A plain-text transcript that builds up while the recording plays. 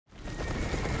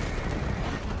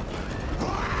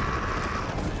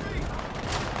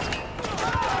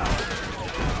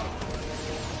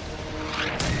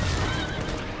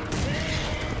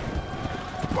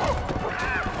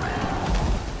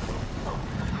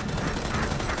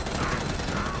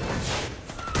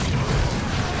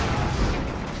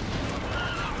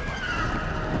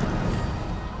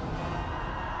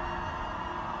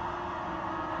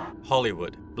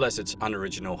Hollywood, bless its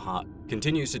unoriginal heart,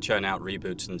 continues to churn out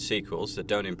reboots and sequels that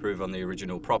don't improve on the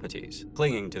original properties,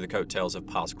 clinging to the coattails of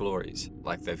past glories,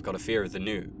 like they've got a fear of the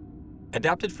new.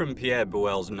 Adapted from Pierre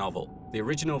Boulle's novel, the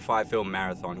original 5-film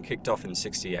marathon kicked off in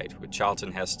 '68 with Charlton,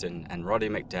 Heston and Roddy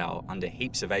McDowall under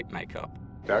heaps of ape makeup.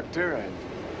 Doctor,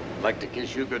 I'd like to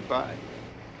kiss you goodbye.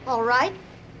 All right,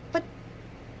 but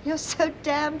you're so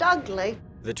damned ugly.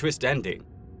 The twist ending,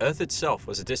 Earth itself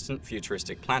was a distant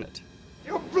futuristic planet.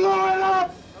 You blew it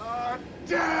up! Oh,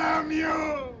 damn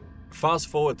you! Fast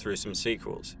forward through some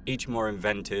sequels, each more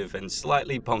inventive and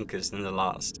slightly bonkers than the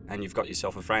last, and you've got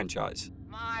yourself a franchise.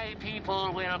 My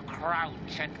people will crouch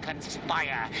and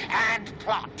conspire and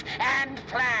plot and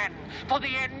plan for the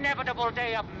inevitable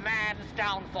day of man's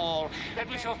downfall. That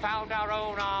we shall found our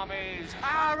own armies,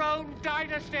 our own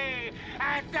dynasty,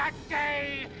 and that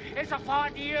day is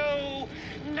upon you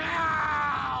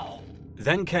now!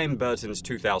 Then came Burton's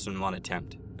 2001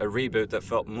 attempt, a reboot that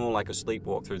felt more like a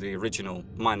sleepwalk through the original,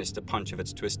 minus the punch of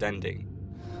its twist ending.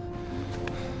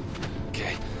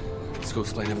 Okay, let's go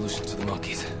explain evolution to the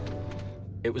monkeys.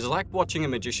 It was like watching a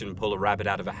magician pull a rabbit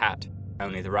out of a hat,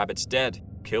 only the rabbit's dead,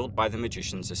 killed by the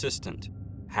magician's assistant.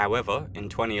 However, in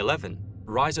 2011,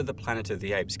 Rise of the Planet of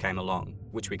the Apes came along,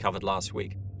 which we covered last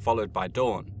week, followed by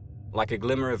Dawn. Like a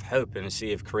glimmer of hope in a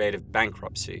sea of creative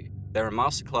bankruptcy, they're a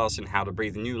masterclass in how to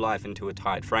breathe new life into a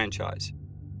tired franchise.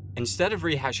 Instead of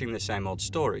rehashing the same old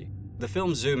story, the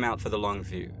films zoom out for the long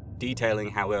view, detailing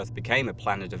how Earth became a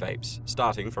planet of apes,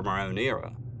 starting from our own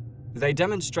era. They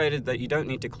demonstrated that you don't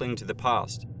need to cling to the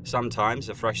past. Sometimes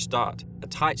a fresh start, a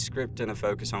tight script and a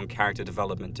focus on character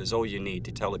development is all you need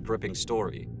to tell a gripping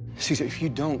story. Caesar, if you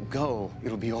don't go,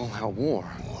 it'll be all-out war.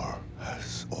 War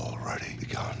has already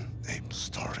begun. Apes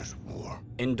started war.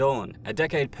 In Dawn, a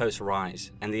decade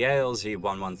post-Rise, and the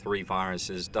ALZ-113 virus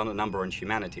has done a number on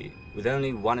humanity, with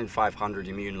only 1 in 500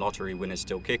 immune lottery winners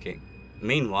still kicking.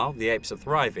 Meanwhile, the apes are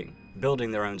thriving,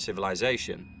 building their own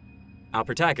civilization. Our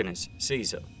protagonist,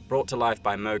 Caesar, brought to life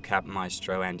by mocap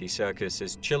maestro Andy Serkis,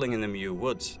 is chilling in the Muir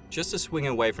Woods, just a swing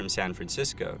away from San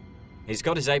Francisco. He's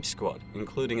got his ape squad,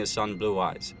 including his son Blue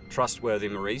Eyes, trustworthy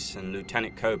Maurice, and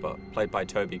Lieutenant Cobra, played by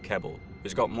Toby Kebbell,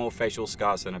 who's got more facial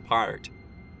scars than a pirate.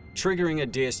 Triggering a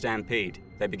deer stampede,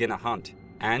 they begin a hunt,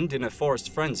 and in a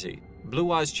forest frenzy,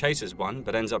 Blue Eyes chases one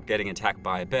but ends up getting attacked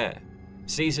by a bear.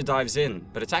 Caesar dives in,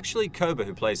 but it's actually Cobra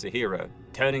who plays the hero,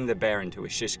 turning the bear into a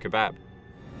shish kebab.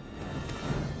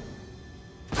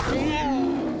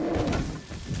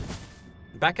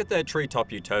 Back at their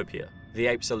treetop utopia, the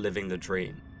apes are living the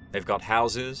dream. They've got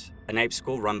houses, an ape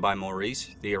school run by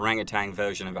Maurice, the orangutan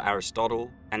version of Aristotle,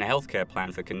 and a healthcare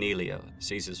plan for Cornelia,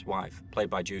 Caesar's wife, played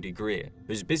by Judy Greer,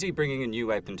 who's busy bringing a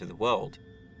new ape into the world.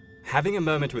 Having a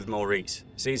moment with Maurice,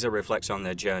 Caesar reflects on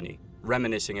their journey,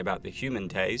 reminiscing about the human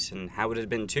days and how it had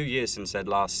been 2 years since they'd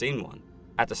last seen one.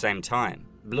 At the same time,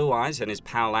 Blue Eyes and his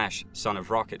pal Ash, son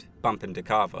of Rocket, bump into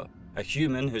Carver, a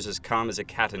human who's as calm as a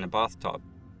cat in a bathtub.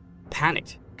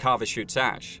 Panicked, Carver shoots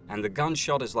Ash, and the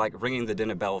gunshot is like ringing the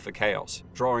dinner bell for chaos,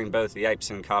 drawing both the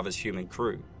apes and Carver's human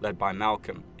crew, led by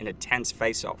Malcolm, in a tense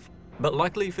face-off. But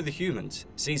luckily for the humans,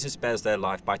 Caesar spares their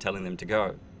life by telling them to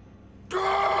go.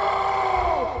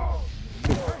 Go!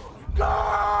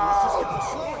 Go!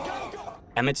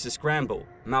 Amidst a scramble,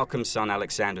 Malcolm's son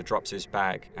Alexander drops his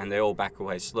bag, and they all back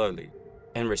away slowly.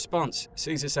 In response,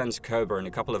 Caesar sends Cobra and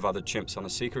a couple of other chimps on a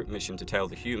secret mission to tail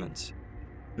the humans.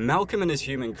 Malcolm and his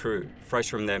human crew, fresh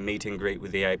from their meet and greet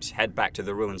with the apes, head back to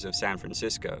the ruins of San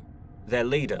Francisco. Their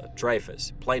leader,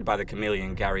 Dreyfus, played by the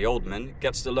chameleon Gary Oldman,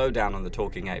 gets the lowdown on the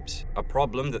talking apes, a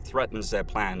problem that threatens their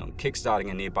plan on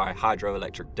kickstarting a nearby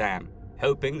hydroelectric dam,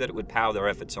 hoping that it would power their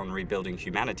efforts on rebuilding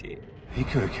humanity. He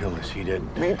could have killed us, he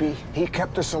didn't. Maybe he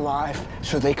kept us alive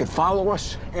so they could follow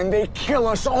us and they'd kill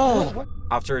us all.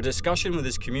 After a discussion with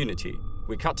his community,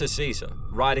 we cut to Caesar,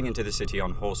 riding into the city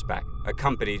on horseback,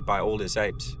 accompanied by all his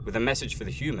apes, with a message for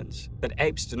the humans, that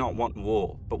apes do not want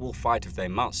war, but will fight if they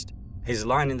must. His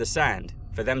line in the sand,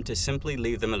 for them to simply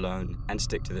leave them alone and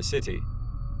stick to the city.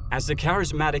 As the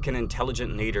charismatic and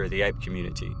intelligent leader of the ape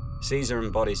community, Caesar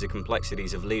embodies the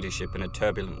complexities of leadership in a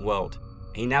turbulent world.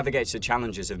 He navigates the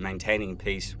challenges of maintaining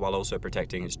peace while also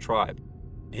protecting his tribe.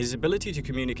 His ability to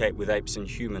communicate with apes and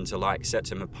humans alike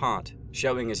sets him apart,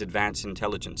 showing his advanced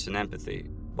intelligence and empathy,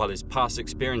 while his past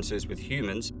experiences with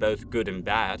humans, both good and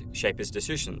bad, shape his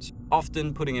decisions,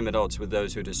 often putting him at odds with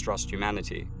those who distrust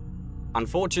humanity.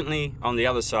 Unfortunately, on the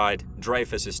other side,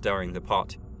 Dreyfus is stirring the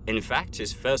pot. In fact,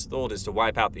 his first thought is to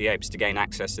wipe out the apes to gain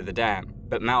access to the dam,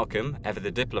 but Malcolm, ever the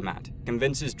diplomat,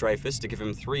 convinces Dreyfus to give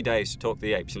him 3 days to talk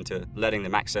the apes into letting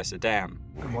them access the dam.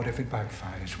 And what if it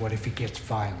backfires? What if he gets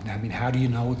violent? I mean, how do you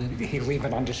know that he'll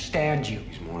even understand you?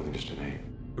 He's more than just an ape.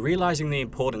 Realizing the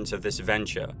importance of this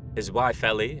venture, his wife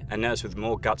Ellie, a nurse with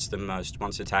more guts than most,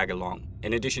 wants to tag along,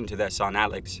 in addition to their son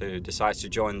Alex, who decides to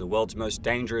join the world's most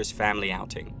dangerous family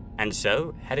outing. And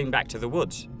so, heading back to the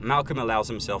woods, Malcolm allows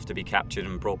himself to be captured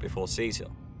and brought before Caesar.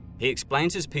 He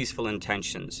explains his peaceful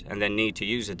intentions and their need to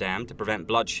use a dam to prevent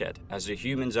bloodshed, as the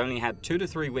humans only had 2 to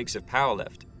 3 weeks of power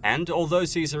left, and although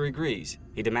Caesar agrees,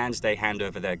 he demands they hand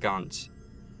over their guns.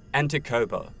 Enter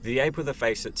Cobra, the ape with a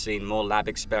face that's seen more lab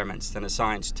experiments than a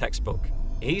science textbook.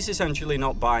 He's essentially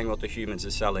not buying what the humans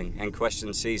are selling and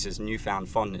questions Caesar's newfound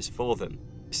fondness for them.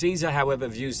 Caesar, however,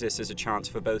 views this as a chance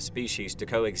for both species to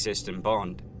coexist and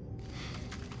bond.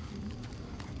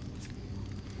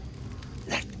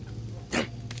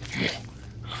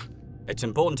 It's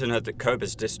important to note that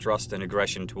Cobra's distrust and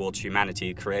aggression towards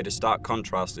humanity create a stark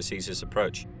contrast to Caesar's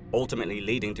approach, ultimately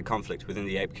leading to conflict within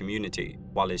the ape community,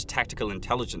 while his tactical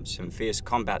intelligence and fierce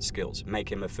combat skills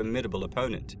make him a formidable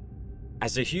opponent.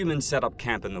 As the humans set up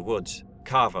camp in the woods,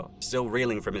 Carver, still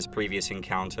reeling from his previous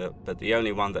encounter, but the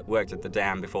only one that worked at the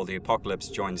dam before the apocalypse,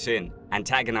 joins in,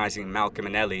 antagonizing Malcolm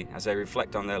and Ellie as they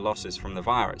reflect on their losses from the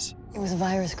virus. It was a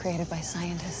virus created by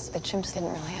scientists. The chimps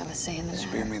didn't really have a say in the matter.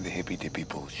 Spare me the hippy-dippy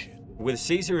bullshit. With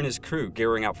Caesar and his crew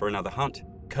gearing up for another hunt,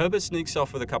 Cobra sneaks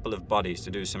off with a couple of buddies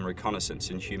to do some reconnaissance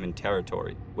in human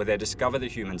territory, where they discover the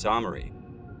humans' armory.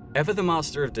 Ever the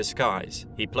master of disguise,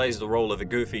 he plays the role of a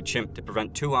goofy chimp to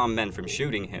prevent 2 armed men from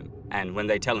shooting him, and when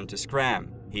they tell him to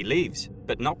scram, he leaves,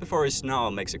 but not before his snarl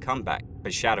makes a comeback,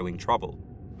 foreshadowing trouble.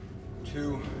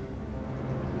 2,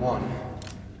 1.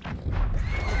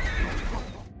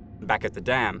 Back at the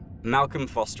dam, Malcolm,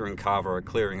 Foster, and Carver are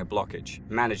clearing a blockage,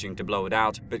 managing to blow it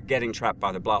out, but getting trapped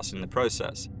by the blast in the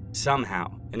process.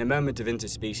 Somehow, in a moment of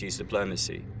interspecies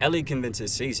diplomacy, Ellie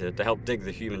convinces Caesar to help dig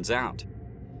the humans out.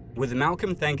 With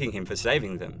Malcolm thanking him for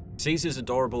saving them, Caesar's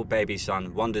adorable baby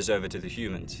son wanders over to the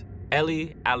humans.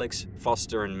 Ellie, Alex,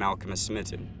 Foster, and Malcolm are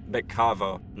smitten, but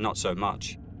Carver, not so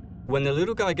much. When the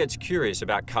little guy gets curious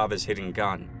about Carver's hidden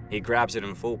gun, he grabs it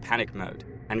in full panic mode,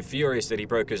 and furious that he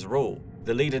broke his rule,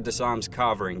 the leader disarms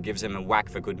Carver and gives him a whack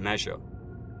for good measure.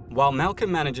 While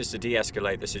Malcolm manages to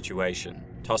de-escalate the situation,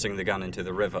 tossing the gun into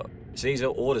the river, Caesar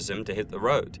orders him to hit the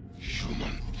road.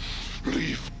 Human,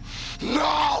 leave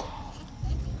now!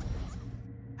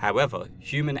 However,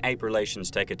 human-ape relations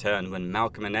take a turn when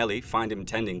Malcolm and Ellie find him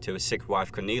tending to a sick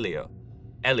wife Cornelia.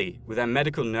 Ellie, with her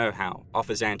medical know-how,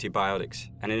 offers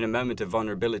antibiotics, and in a moment of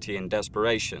vulnerability and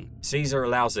desperation, Caesar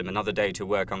allows him another day to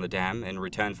work on the dam in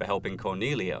return for helping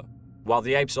Cornelia. While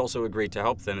the apes also agreed to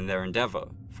help them in their endeavor,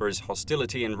 for his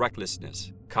hostility and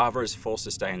recklessness, Carver is forced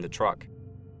to stay in the truck.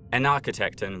 An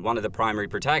architect and one of the primary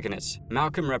protagonists,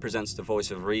 Malcolm represents the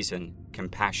voice of reason,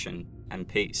 compassion, and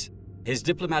peace. His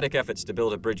diplomatic efforts to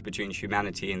build a bridge between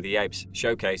humanity and the apes,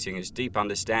 showcasing his deep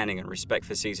understanding and respect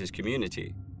for Caesar's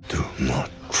community. Do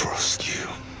not trust you.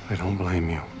 I don't blame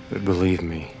you, but believe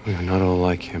me, we are not all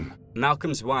like him.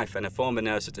 Malcolm's wife and a former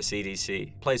nurse at the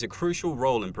CDC plays a crucial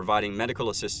role in providing medical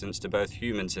assistance to both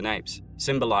humans and apes,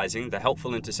 symbolizing the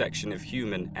helpful intersection of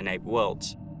human and ape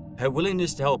worlds. Her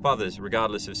willingness to help others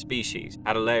regardless of species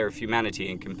add a layer of humanity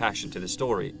and compassion to the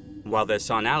story, while their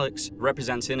son Alex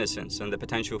represents innocence and the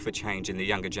potential for change in the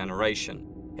younger generation.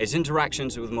 His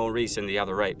interactions with Maurice and the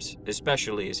other apes,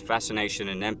 especially his fascination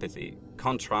and empathy,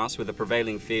 contrast with the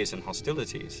prevailing fears and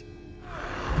hostilities.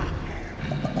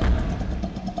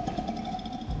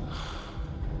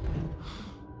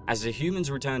 As the humans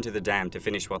return to the dam to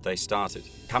finish what they started,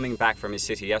 coming back from his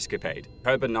city escapade,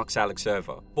 Cobra knocks Alex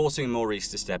over, forcing Maurice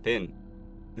to step in.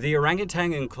 The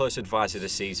orangutan and close advisor to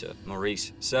Caesar,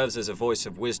 Maurice, serves as a voice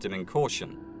of wisdom and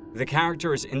caution. The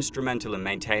character is instrumental in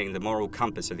maintaining the moral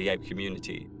compass of the ape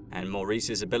community, and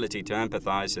Maurice's ability to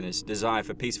empathize and his desire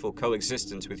for peaceful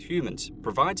coexistence with humans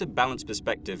provides a balanced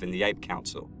perspective in the Ape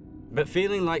Council. But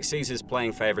feeling like Caesar's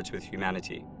playing favorites with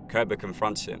humanity, Cobra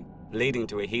confronts him, leading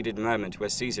to a heated moment where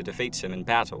Caesar defeats him in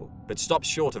battle, but stops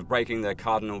short of breaking their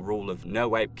cardinal rule of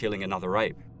no ape killing another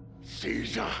ape.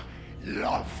 Caesar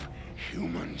love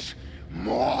humans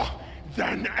more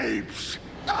than apes.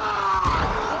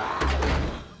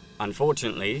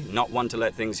 Unfortunately, not one to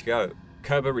let things go,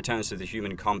 Cobra returns to the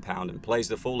human compound and plays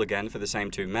the fool again for the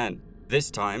same 2 men, this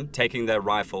time taking their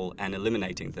rifle and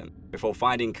eliminating them, before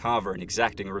finding Carver and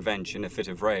exacting revenge in a fit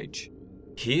of rage.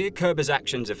 Here, Cobra's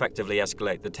actions effectively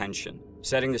escalate the tension,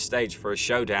 setting the stage for a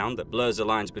showdown that blurs the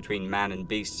lines between man and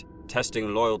beast,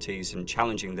 testing loyalties and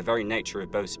challenging the very nature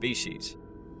of both species.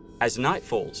 As night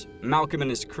falls, Malcolm and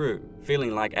his crew,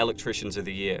 feeling like electricians of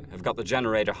the year, have got the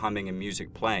generator humming and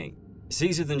music playing.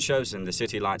 Caesar then shows him the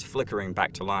city lights flickering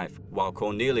back to life, while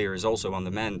Cornelia is also on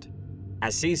the mend.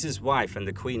 As Caesar's wife and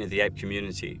the queen of the ape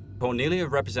community, Cornelia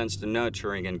represents the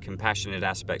nurturing and compassionate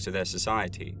aspects of their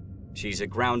society. She's a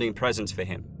grounding presence for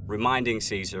him, reminding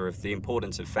Caesar of the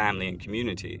importance of family and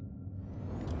community.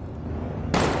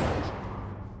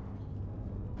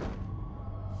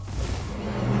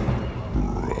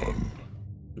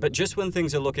 But just when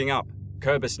things are looking up,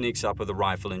 Koba sneaks up with a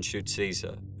rifle and shoots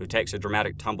Caesar, who takes a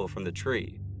dramatic tumble from the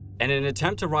tree. In an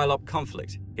attempt to rile up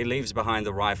conflict, he leaves behind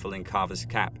the rifle in Carver's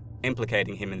cap,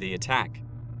 implicating him in the attack.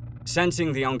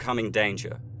 Sensing the oncoming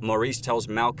danger, Maurice tells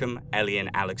Malcolm, Ellie, and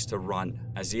Alex to run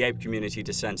as the ape community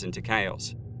descends into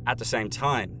chaos. At the same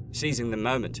time, seizing the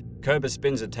moment, Koba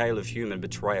spins a tale of human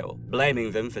betrayal,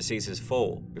 blaming them for Caesar's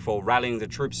fall, before rallying the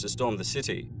troops to storm the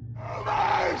city.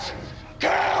 Humans!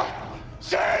 Kill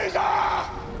Caesar!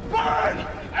 Burn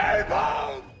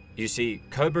April! You see,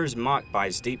 Koba is marked by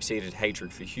his deep-seated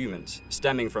hatred for humans,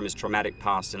 stemming from his traumatic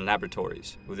past in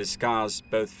laboratories, with his scars,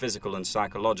 both physical and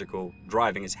psychological,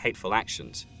 driving his hateful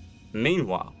actions.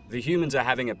 Meanwhile, the humans are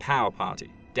having a power party,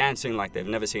 dancing like they've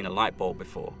never seen a light bulb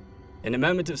before. In a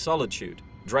moment of solitude,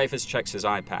 Dreyfus checks his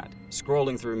iPad,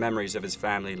 scrolling through memories of his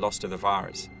family lost to the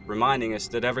virus, reminding us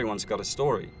that everyone's got a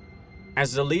story.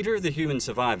 As the leader of the human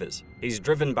survivors, he's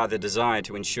driven by the desire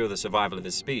to ensure the survival of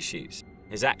his species.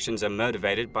 His actions are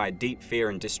motivated by deep fear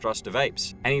and distrust of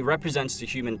apes, and he represents the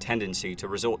human tendency to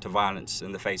resort to violence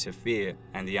in the face of fear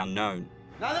and the unknown.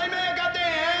 Now they may have got their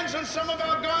hands on some of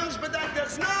our guns, but that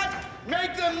does not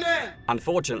make them men!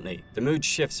 Unfortunately, the mood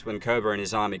shifts when Koba and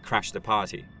his army crash the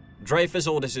party. Dreyfus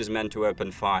orders his men to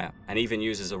open fire, and even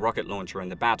uses a rocket launcher in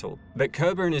the battle, but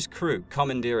Koba and his crew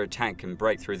commandeer a tank and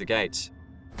break through the gates.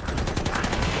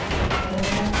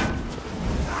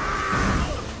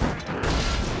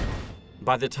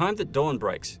 By the time that dawn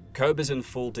breaks, Koba's in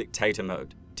full dictator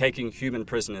mode, taking human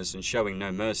prisoners and showing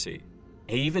no mercy.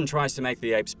 He even tries to make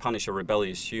the apes punish a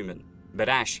rebellious human. But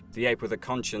Ash, the ape with a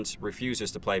conscience,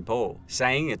 refuses to play ball,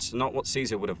 saying it's not what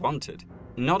Caesar would have wanted.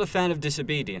 Not a fan of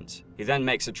disobedience, he then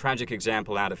makes a tragic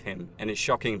example out of him in his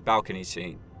shocking balcony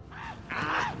scene.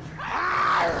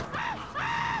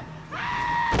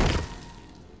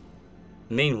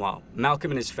 Meanwhile,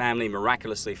 Malcolm and his family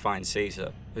miraculously find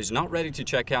Caesar, who's not ready to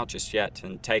check out just yet,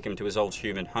 and take him to his old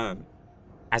human home.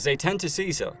 As they tend to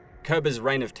Caesar, Koba's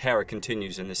reign of terror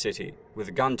continues in the city,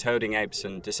 with gun-toting apes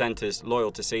and dissenters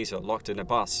loyal to Caesar locked in a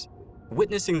bus.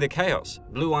 Witnessing the chaos,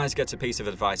 Blue Eyes gets a piece of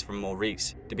advice from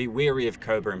Maurice to be wary of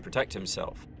Koba and protect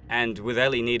himself. And with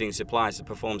Ellie needing supplies to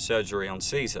perform surgery on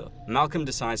Caesar, Malcolm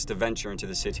decides to venture into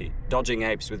the city, dodging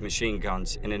apes with machine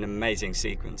guns in an amazing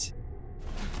sequence.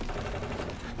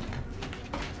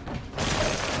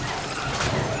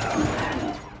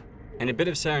 In a bit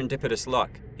of serendipitous luck,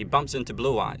 he bumps into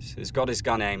Blue Eyes, who's got his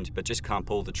gun aimed but just can't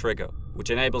pull the trigger, which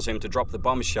enables him to drop the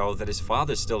bombshell that his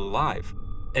father's still alive.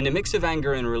 In a mix of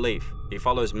anger and relief, he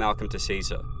follows Malcolm to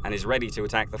Caesar and is ready to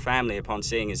attack the family upon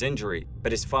seeing his injury,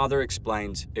 but his father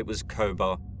explains it was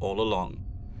Koba all along.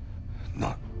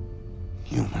 Not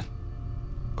human.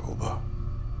 Koba.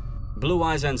 Blue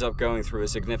Eyes ends up going through a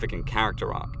significant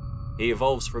character arc. He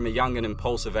evolves from a young and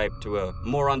impulsive ape to a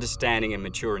more understanding and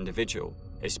mature individual,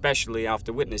 especially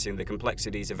after witnessing the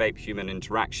complexities of ape-human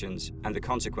interactions and the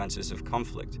consequences of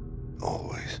conflict.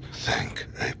 Always think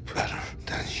ape better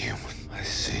than human. I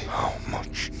see how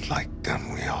much like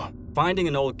them we are. Finding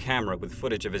an old camera with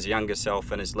footage of his younger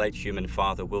self and his late human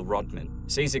father, Will Rodman,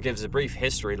 Caesar gives a brief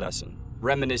history lesson,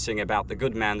 reminiscing about the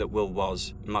good man that Will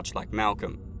was, much like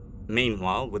Malcolm.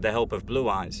 Meanwhile, with the help of Blue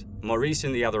Eyes, Maurice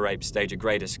and the other apes stage a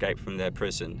great escape from their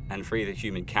prison and free the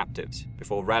human captives,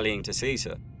 before rallying to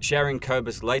Caesar, sharing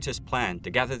Koba's latest plan to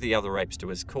gather the other apes to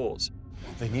his cause.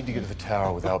 They need to get to the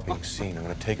tower without being seen. I'm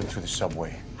going to take them through the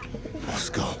subway. Let's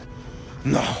go.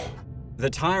 No. The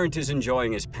tyrant is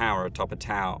enjoying his power atop a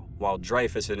tower, while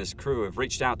Dreyfus and his crew have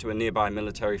reached out to a nearby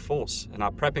military force and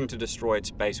are prepping to destroy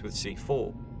its base with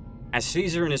C4. As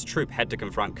Caesar and his troop head to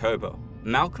confront Koba,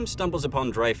 Malcolm stumbles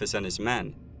upon Dreyfus and his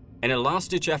men. In a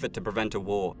last-ditch effort to prevent a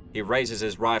war, he raises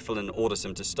his rifle and orders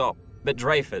him to stop. But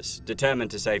Dreyfus, determined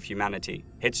to save humanity,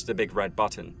 hits the big red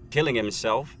button, killing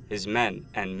himself, his men,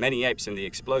 and many apes in the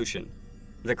explosion.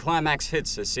 The climax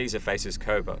hits as Caesar faces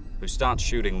Koba, who starts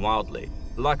shooting wildly.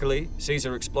 Luckily,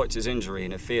 Caesar exploits his injury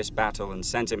in a fierce battle and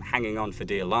sends him hanging on for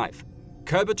dear life.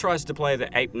 Koba tries to play the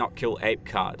ape not kill ape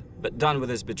card, but done with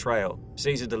his betrayal,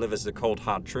 Caesar delivers the cold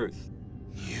hard truth.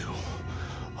 You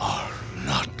are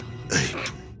not ape.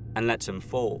 And lets him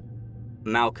fall.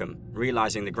 Malcolm,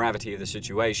 realizing the gravity of the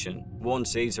situation, warned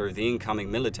Caesar of the incoming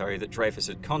military that Dreyfus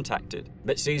had contacted,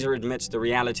 but Caesar admits the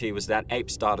reality was that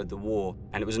apes started the war,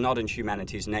 and it was not in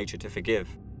humanity's nature to forgive.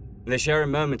 They share a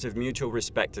moment of mutual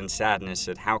respect and sadness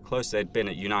at how close they'd been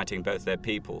at uniting both their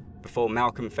people, before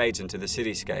Malcolm fades into the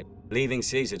cityscape, leaving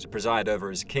Caesar to preside over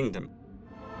his kingdom.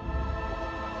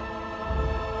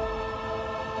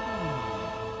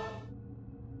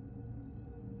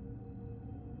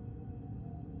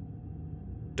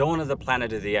 Dawn of the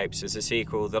Planet of the Apes is a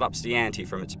sequel that ups the ante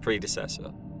from its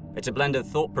predecessor. It's a blend of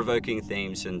thought-provoking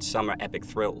themes and summer epic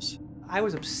thrills. I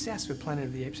was obsessed with Planet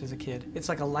of the Apes as a kid. It's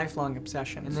like a lifelong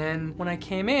obsession. And then when I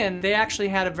came in, they actually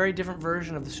had a very different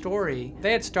version of the story.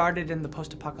 They had started in the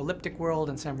post-apocalyptic world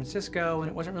in San Francisco, and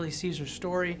it wasn't really Caesar's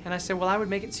story. And I said, well, I would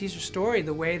make it Caesar's story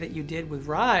the way that you did with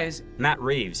Rise. Matt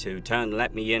Reeves, who turned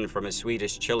Let Me In from a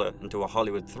Swedish chiller into a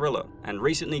Hollywood thriller, and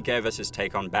recently gave us his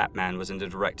take on Batman, was in the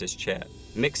director's chair,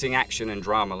 mixing action and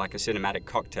drama like a cinematic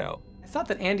cocktail. I thought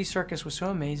that Andy Serkis was so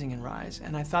amazing in Rise,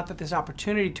 and I thought that this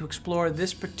opportunity to explore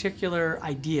this particular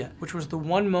idea, which was the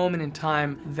one moment in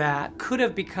time that could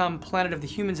have become Planet of the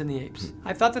Humans and the Apes,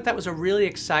 I thought that that was a really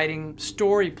exciting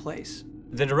story place.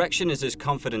 The direction is as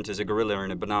confident as a gorilla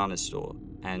in a banana store,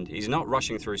 and he's not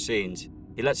rushing through scenes.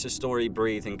 He lets the story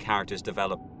breathe and characters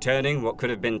develop, turning what could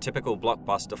have been typical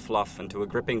blockbuster fluff into a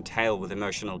gripping tale with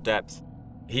emotional depth.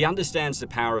 He understands the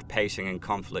power of pacing and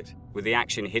conflict, with the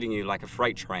action hitting you like a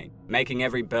freight train, making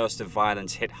every burst of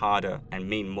violence hit harder and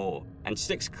mean more, and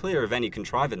sticks clear of any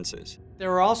contrivances.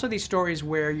 There are also these stories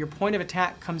where your point of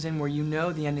attack comes in where you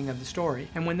know the ending of the story.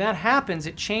 And when that happens,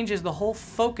 it changes the whole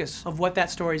focus of what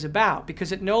that story is about,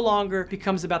 because it no longer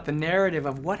becomes about the narrative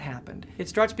of what happened. It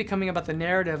starts becoming about the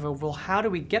narrative of, well, how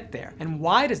do we get there? And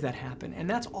why does that happen? And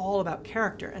that's all about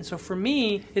character. And so for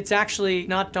me, it's actually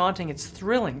not daunting, it's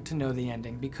thrilling to know the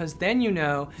ending, because then you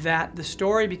know that the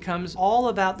story becomes all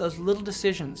about those little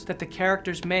decisions that the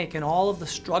characters make and all of the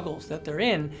struggles that they're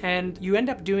in. And you end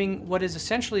up doing what is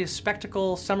essentially a spectacle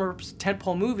summer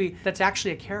tentpole movie that's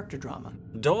actually a character drama.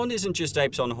 Dawn isn't just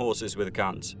apes on horses with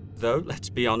guns, though let's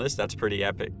be honest, that's pretty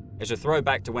epic. It's a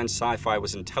throwback to when sci-fi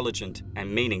was intelligent and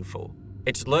meaningful.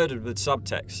 It's loaded with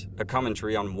subtext, a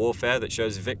commentary on warfare that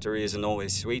shows victory isn't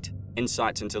always sweet,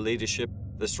 insights into leadership,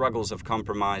 the struggles of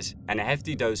compromise, and a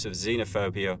hefty dose of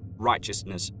xenophobia,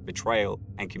 righteousness, betrayal,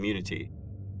 and community.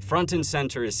 Front and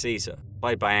center is Caesar,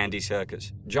 played by Andy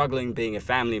Serkis, juggling being a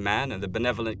family man and the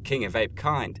benevolent king of ape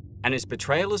kind. And his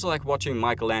betrayal is like watching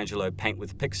Michelangelo paint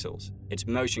with pixels. It's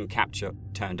motion capture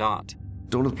turned art.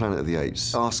 Dawn of the Planet of the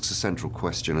Apes asks a central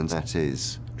question, and that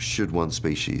is, should one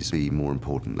species be more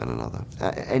important than another?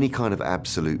 Any kind of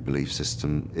absolute belief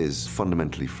system is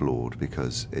fundamentally flawed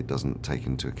because it doesn't take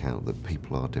into account that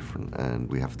people are different, and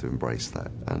we have to embrace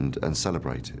that and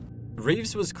celebrate it.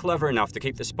 Reeves was clever enough to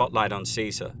keep the spotlight on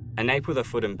Caesar, an ape with a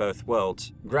foot in both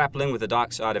worlds, grappling with the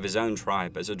dark side of his own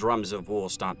tribe as the drums of war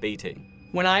start beating.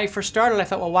 When I first started, I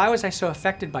thought, well, why was I so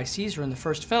affected by Caesar in the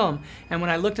first film? And when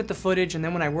I looked at the footage, and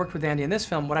then when I worked with Andy in this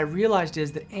film, what I realized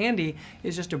is that Andy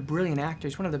is just a brilliant actor.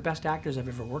 He's one of the best actors I've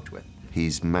ever worked with.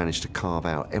 He's managed to carve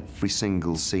out every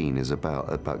single scene is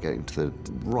about getting to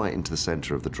right into the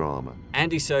center of the drama.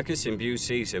 Andy Serkis imbues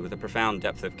Caesar with a profound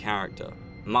depth of character,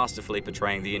 masterfully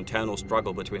portraying the internal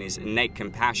struggle between his innate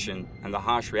compassion and the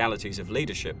harsh realities of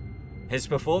leadership. His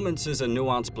performance is a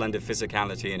nuanced blend of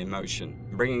physicality and emotion,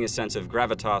 bringing a sense of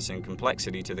gravitas and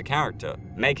complexity to the character,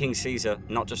 making Caesar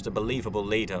not just a believable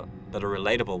leader, but a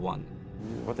relatable one.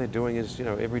 What they're doing is,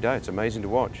 every day, it's amazing to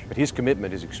watch. But his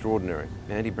commitment is extraordinary.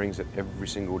 Andy brings it every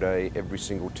single day, every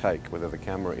single take, whether the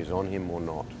camera is on him or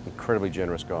not. Incredibly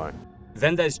generous guy.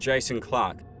 Then there's Jason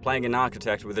Clarke, playing an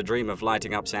architect with a dream of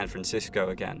lighting up San Francisco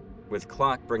again, with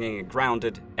Clarke bringing a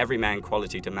grounded, everyman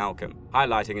quality to Malcolm,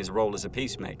 highlighting his role as a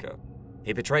peacemaker.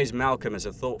 He portrays Malcolm as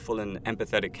a thoughtful and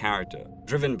empathetic character,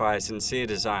 driven by a sincere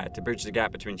desire to bridge the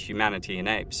gap between humanity and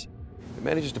apes. It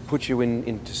manages to put you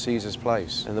into Caesar's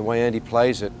place, and the way Andy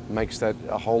plays it makes that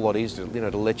a whole lot easier,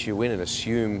 to let you in and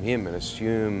assume him and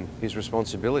assume his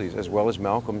responsibilities, as well as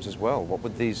Malcolm's as well. What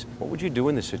would you do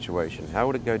in this situation? How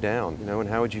would it go down, and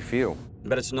how would you feel?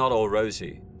 But it's not all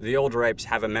rosy. The older apes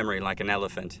have a memory like an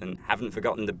elephant and haven't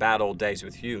forgotten the bad old days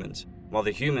with humans, while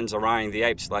the humans are eyeing the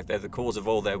apes like they're the cause of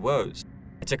all their woes.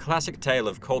 It's a classic tale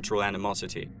of cultural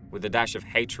animosity, with a dash of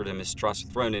hatred and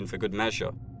mistrust thrown in for good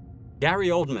measure. Gary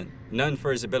Oldman, known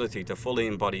for his ability to fully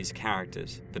embody his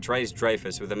characters, portrays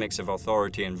Dreyfus with a mix of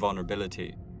authority and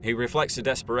vulnerability. He reflects the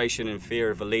desperation and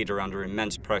fear of a leader under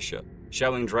immense pressure,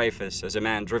 showing Dreyfus as a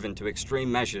man driven to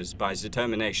extreme measures by his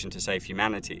determination to save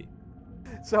humanity.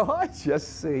 So I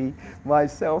just see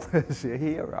myself as a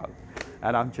hero.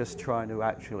 and I'm just trying to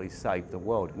actually save the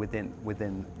world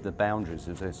within the boundaries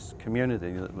of this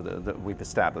community that we've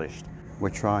established. We're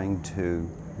trying to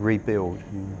rebuild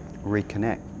and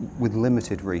reconnect with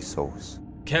limited resource.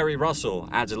 Kerry Russell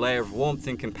adds a layer of warmth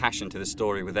and compassion to the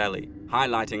story with Ellie,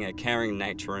 highlighting her caring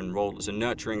nature and role as a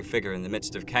nurturing figure in the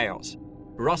midst of chaos.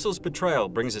 Russell's portrayal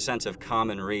brings a sense of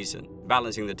calm and reason,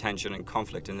 balancing the tension and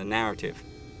conflict in the narrative.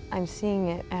 I'm seeing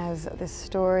it as this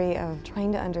story of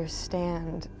trying to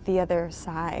understand the other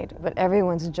side, but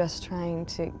everyone's just trying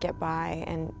to get by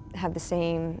and have the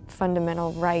same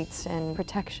fundamental rights and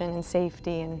protection and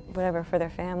safety and whatever for their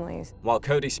families. While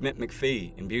Cody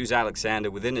Smith-McPhee imbues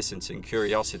Alexander with innocence and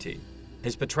curiosity,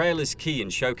 his portrayal is key in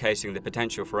showcasing the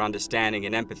potential for understanding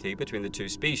and empathy between the two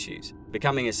species,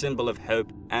 becoming a symbol of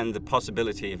hope and the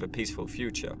possibility of a peaceful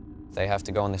future. They have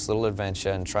to go on this little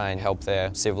adventure and try and help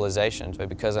their civilization. But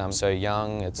because I'm so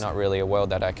young, it's not really a world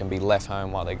that I can be left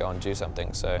home while they go and do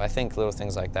something. So I think little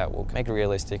things like that will make it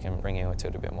realistic and bring you into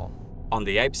it a bit more. On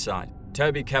the ape side,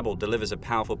 Toby Kebbell delivers a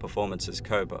powerful performance as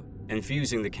Cobra,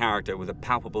 infusing the character with a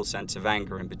palpable sense of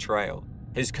anger and betrayal.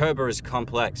 His Cobra is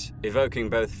complex, evoking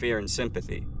both fear and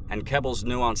sympathy, and Kebbell's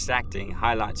nuanced acting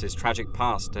highlights his tragic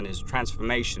past and his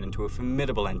transformation into a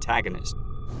formidable antagonist.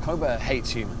 Cobra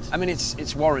hates humans. I mean,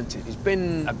 it's warranted. He's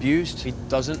been abused. He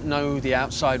doesn't know the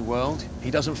outside world. He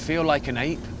doesn't feel like an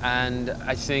ape. And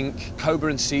I think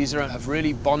Cobra and Caesar have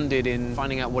really bonded in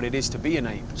finding out what it is to be an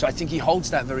ape. So I think he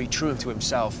holds that very true to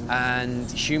himself,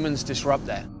 and humans disrupt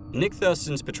that. Nick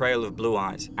Thurston's portrayal of Blue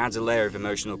Eyes adds a layer of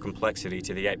emotional complexity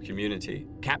to the ape community,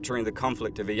 capturing the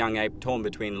conflict of a young ape torn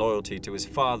between loyalty to his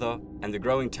father and the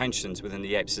growing tensions within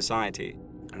the ape society.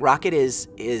 Rocket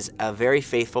is a very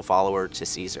faithful follower to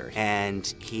Caesar, and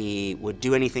he would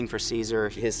do anything for Caesar.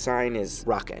 His sign is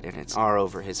Rocket, and it's R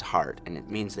over his heart, and it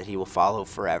means that he will follow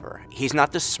forever. He's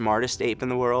not the smartest ape in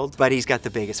the world, but he's got the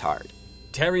biggest heart.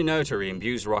 Terry Notary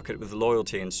imbues Rocket with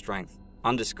loyalty and strength,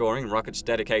 underscoring Rocket's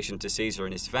dedication to Caesar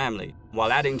and his family,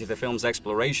 while adding to the film's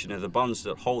exploration of the bonds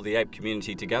that hold the ape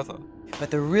community together. But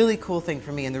the really cool thing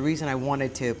for me, and the reason I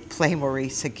wanted to play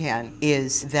Maurice again,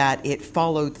 is that it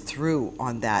followed through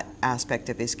on that aspect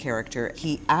of his character.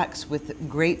 He acts with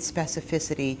great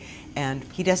specificity, and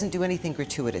he doesn't do anything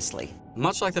gratuitously.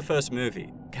 Much like the first movie,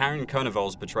 Karen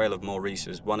Konoval's portrayal of Maurice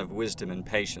is one of wisdom and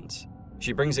patience.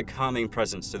 She brings a calming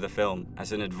presence to the film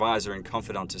as an advisor and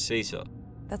confidant to Caesar.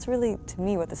 That's really, to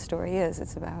me, what the story is.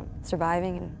 It's about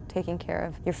surviving and taking care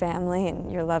of your family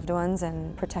and your loved ones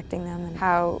and protecting them, and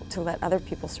how to let other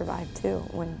people survive too.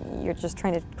 When you're just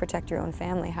trying to protect your own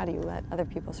family, how do you let other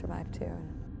people survive too?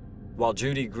 While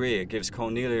Judy Greer gives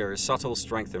Cornelia a subtle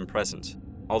strength and presence.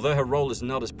 Although her role is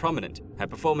not as prominent, her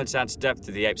performance adds depth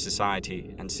to the ape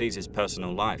society and Caesar's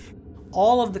personal life.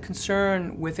 All of the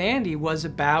concern with Andy was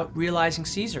about realizing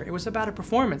Caesar. It was about a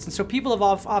performance. And so people have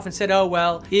often said, oh,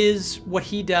 well, is what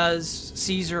he does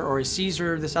Caesar, or is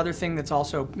Caesar this other thing that's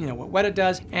also, what Weta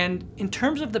does? And in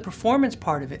terms of the performance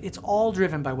part of it, it's all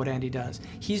driven by what Andy does.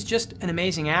 He's just an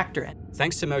amazing actor.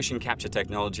 Thanks to motion capture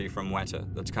technology from Weta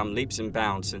that's come leaps and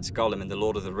bounds since Gollum in The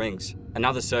Lord of the Rings,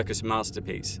 another circus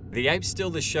masterpiece, the apes steal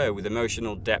the show with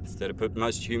emotional depth that have put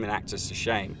most human actors to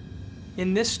shame.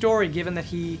 In this story, given that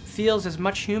he feels as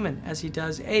much human as he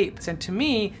does ape, and to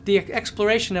me, the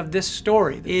exploration of this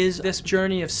story is this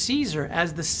journey of Caesar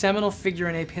as the seminal figure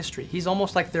in ape history. He's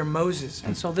almost like their Moses,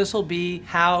 and so this will be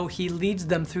how he leads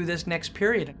them through this next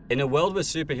period. In a world where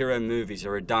superhero movies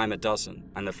are a dime a dozen,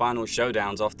 and the final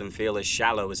showdowns often feel as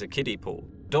shallow as a kiddie pool,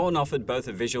 Dawn offered both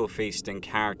a visual feast and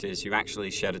characters you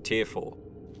actually shed a tear for.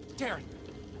 Darren,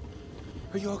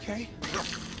 are you okay?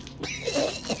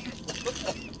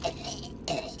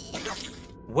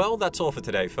 Well, that's all for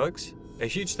today, folks. A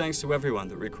huge thanks to everyone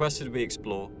that requested we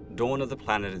explore Dawn of the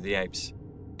Planet of the Apes.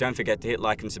 Don't forget to hit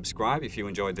like and subscribe if you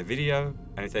enjoyed the video,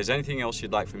 and if there's anything else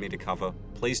you'd like for me to cover,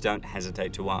 please don't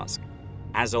hesitate to ask.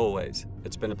 As always,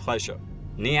 it's been a pleasure.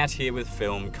 Nihat here with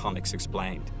Film Comics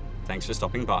Explained. Thanks for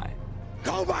stopping by.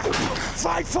 Cobra!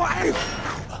 Fight for ape!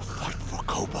 Fight for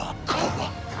Cobra!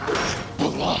 Cobra!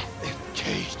 Blood in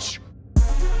cage!